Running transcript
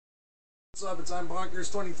What's up? It's I'm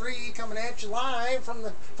Bonkers23 coming at you live from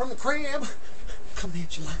the crib. Coming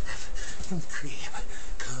at you live from the crib.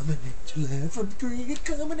 Coming at you live from the crib.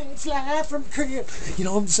 Coming at you live from the crib. You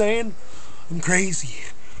know what I'm saying? I'm crazy.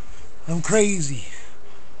 I'm crazy.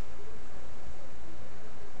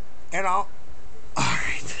 And I'll.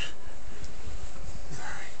 Alright.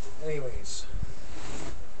 Anyways.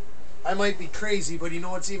 I might be crazy, but you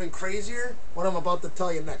know what's even crazier? What I'm about to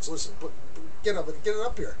tell you next. Listen, get it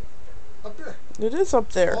up here. Up there. It is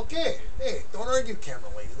up there. Okay. Hey, don't argue,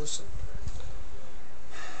 camera lady. Listen.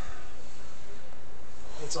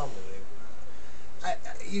 It's unbelievable.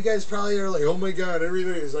 You guys probably are like, oh my god,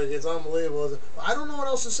 everything is like, it's unbelievable. I don't know what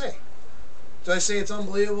else to say. Do I say it's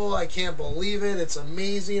unbelievable? I can't believe it. It's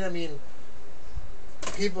amazing. I mean,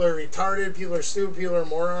 people are retarded. People are stupid. People are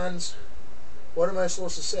morons. What am I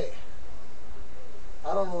supposed to say?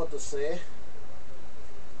 I don't know what to say.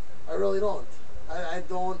 I really don't. I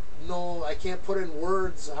don't know. I can't put in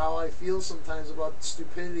words how I feel sometimes about the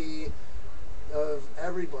stupidity of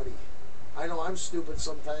everybody. I know I'm stupid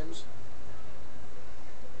sometimes.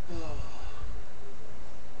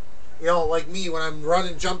 You know, like me when I'm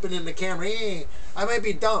running, jumping in the camera. Hey, I might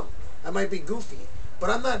be dumb. I might be goofy, but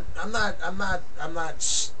I'm not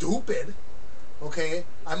stupid. Okay,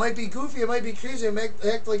 I might be goofy. I might be crazy. I might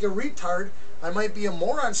act like a retard. I might be a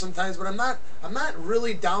moron sometimes, but I'm not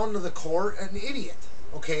really down to the core an idiot,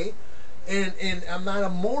 okay? And I'm not a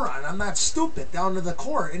moron. I'm not stupid down to the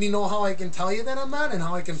core. And you know how I can tell you that I'm not and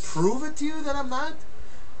how I can prove it to you that I'm not?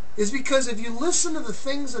 Is because if you listen to the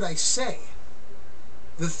things that I say,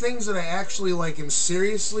 the things that I actually like am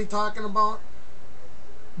seriously talking about,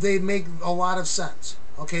 they make a lot of sense.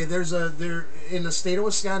 Okay, there in the state of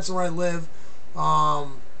Wisconsin where I live,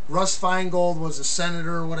 Russ Feingold was a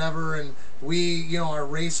senator or whatever, and we, our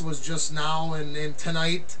race was just now and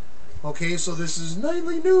tonight. Okay, so this is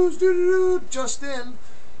nightly news, just in.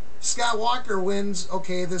 Scott Walker wins.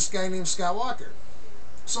 Okay, this guy named Scott Walker.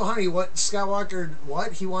 So, honey, Scott Walker,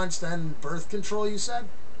 he wants to end birth control, you said?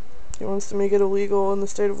 He wants to make it illegal in the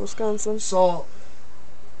state of Wisconsin. So,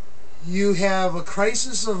 you have a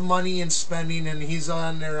crisis of money and spending, and he's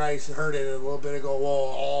on there, I heard it a little bit ago,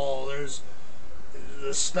 well, there's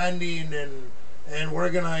the spending and we're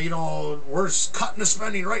gonna, we're cutting the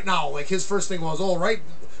spending right now. Like his first thing was, right,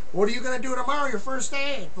 what are you gonna do tomorrow, your first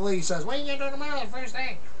day? The lady says, what are you gonna do tomorrow, your first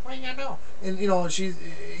day? What are you gonna do? And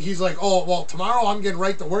he's like, oh, well, tomorrow I'm getting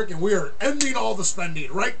right to work and we are ending all the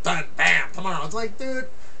spending right then, bam, tomorrow. It's like, dude,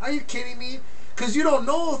 are you kidding me? Because you don't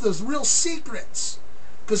know the real secrets.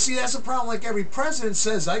 Because, see, that's the problem. Like every president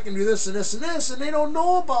says, I can do this and this and this, and they don't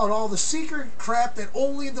know about all the secret crap that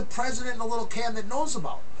only the president and the little cabinet knows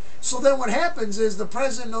about. So then what happens is the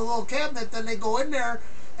president and the little cabinet, then they go in there,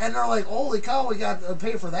 and they're like, holy cow, we got to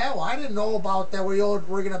pay for that. Well, I didn't know about that. We're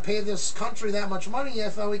going to pay this country that much money. I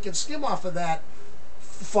thought we could skim off of that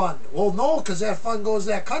fund. Well, no, because that fund goes to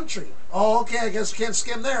that country. Oh, okay, I guess we can't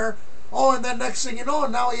skim there. Oh, and then next thing you know,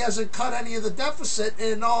 now he hasn't cut any of the deficit,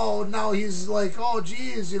 and now he's like, oh,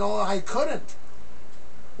 geez, I couldn't.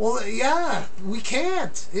 Well, yeah, we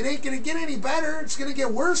can't. It ain't going to get any better. It's going to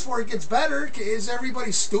get worse before it gets better. Is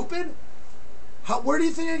everybody stupid? Where do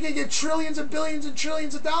you think they're going to get trillions and billions and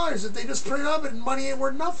trillions of dollars if they just print it up and money ain't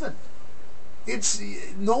worth nothing?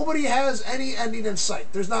 Nobody has any ending in sight.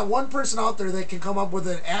 There's not one person out there that can come up with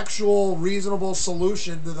an actual reasonable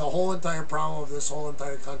solution to the whole entire problem of this whole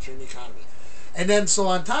entire country and economy. And then, so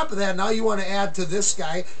on top of that, now you want to add to this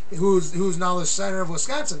guy who's now the senator of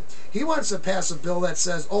Wisconsin. He wants to pass a bill that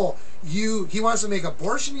says, he wants to make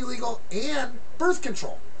abortion illegal and birth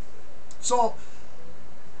control. So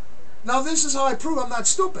now this is how I prove I'm not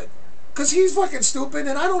stupid, because he's fucking stupid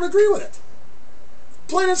and I don't agree with it.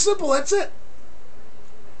 Plain and simple. That's it.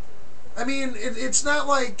 I mean, it's not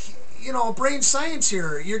like, brain science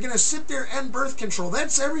here. You're going to sit there and end birth control.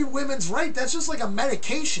 That's every woman's right. That's just like a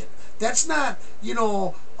medication. That's not,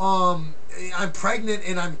 I'm pregnant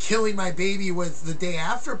and I'm killing my baby with the day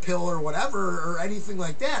after pill or whatever or anything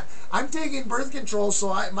like that. I'm taking birth control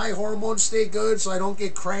so my hormones stay good, so I don't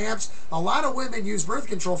get cramps. A lot of women use birth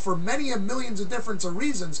control for many millions of different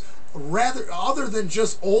reasons, other than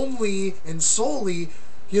just only and solely.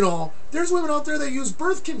 There's women out there that use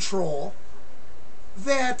birth control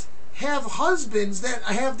that have husbands that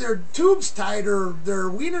have their tubes tied or their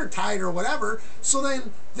wiener tied or whatever, so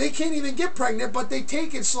then they can't even get pregnant, but they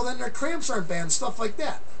take it so then their cramps aren't bad, stuff like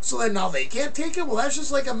that. So then now they can't take it? Well, that's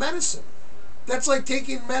just like a medicine. That's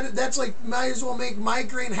like might as well make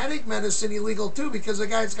migraine headache medicine illegal too, because the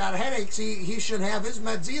guy's got headaches, he shouldn't have his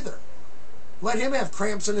meds either. Let him have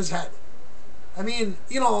cramps in his head. I mean,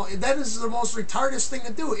 that is the most retarded thing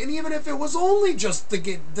to do. And even if it was only just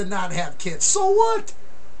to not have kids, so what?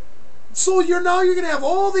 So you're gonna have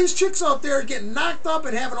all these chicks out there getting knocked up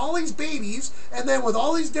and having all these babies, and then with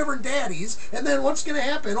all these different daddies, and then what's gonna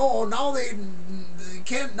happen? Oh, now they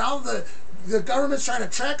can't. Now the government's trying to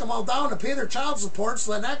track them all down to pay their child support,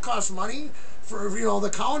 so then that costs money for the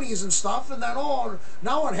counties and stuff. And then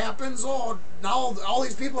now what happens? Now all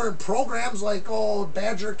these people are in programs like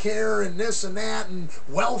Badger Care and this and that and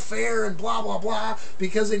welfare and blah blah blah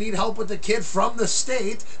because they need help with the kid from the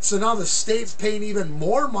state. So now the state's paying even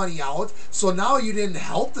more money out. So now you didn't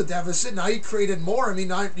help the deficit. Now you created more. I mean,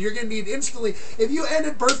 now you're going to need instantly. If you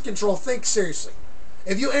ended birth control, think seriously.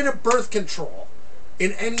 If you ended birth control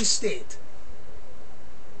in any state,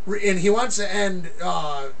 and he wants to end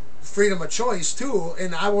freedom of choice too,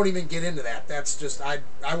 and I won't even get into that. That's just I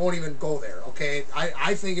won't even go there. Okay,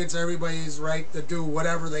 I think it's everybody's right to do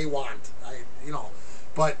whatever they want.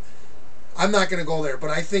 But I'm not going to go there. But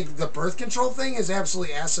I think the birth control thing is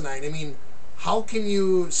absolutely asinine. I mean, how can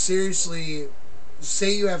you seriously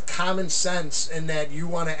say you have common sense and that you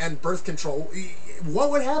want to end birth control?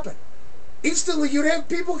 What would happen? Instantly, you'd have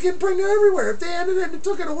people get pregnant everywhere. If they ended it and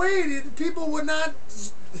took it away, people would not.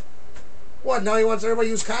 What, now he wants everybody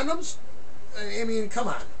to use condoms? I mean, come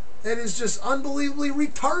on. That is just unbelievably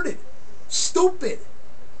retarded. Stupid.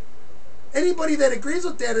 Anybody that agrees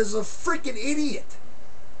with that is a freaking idiot.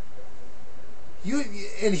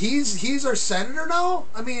 And he's our senator now?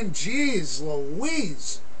 I mean, geez,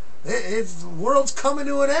 Louise. The world's coming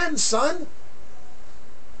to an end, son.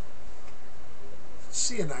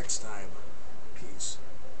 See you next time.